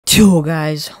Yo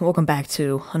guys, welcome back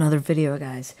to another video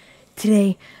guys.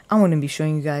 Today I'm going to be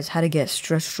showing you guys how to get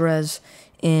stretch res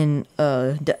in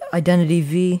Identity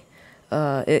V.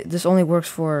 This only works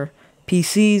for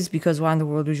PCs because why in the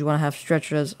world would you want to have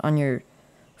stretch res on your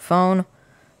phone?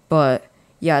 But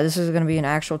yeah, this is going to be an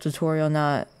actual tutorial,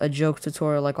 not a joke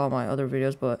tutorial like all my other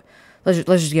videos, but let's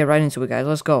just get right into it guys.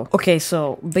 Let's go. Okay,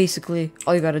 so basically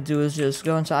all you got to do is just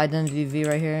go into Identity V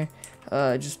right here.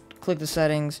 Just click the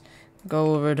settings.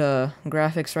 Go over to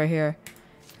graphics right here,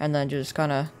 and then just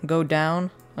kind of go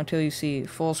down until you see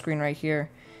full screen right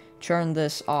here. Turn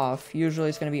this off. Usually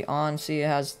it's going to be on. See,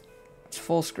 it's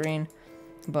full screen,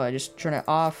 but just turn it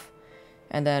off.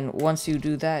 And then once you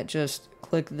do that, just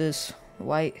click this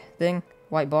white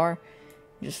bar.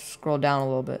 Just scroll down a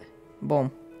little bit.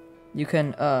 Boom. You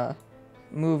can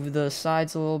move the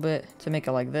sides a little bit to make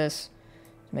it like this.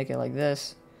 Make it like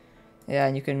this. Yeah,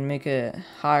 and you can make it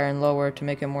higher and lower to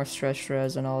make it more stretch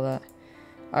res and all that.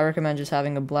 I recommend just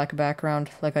having a black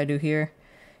background like I do here.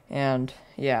 And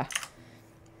yeah,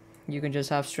 you can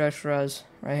just have stretch res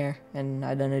right here in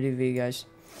Identity V, guys.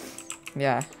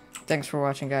 Yeah, thanks for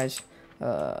watching, guys.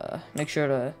 Make sure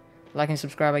to like and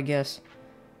subscribe, I guess.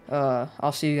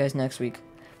 I'll see you guys next week.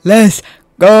 Let's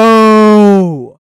go!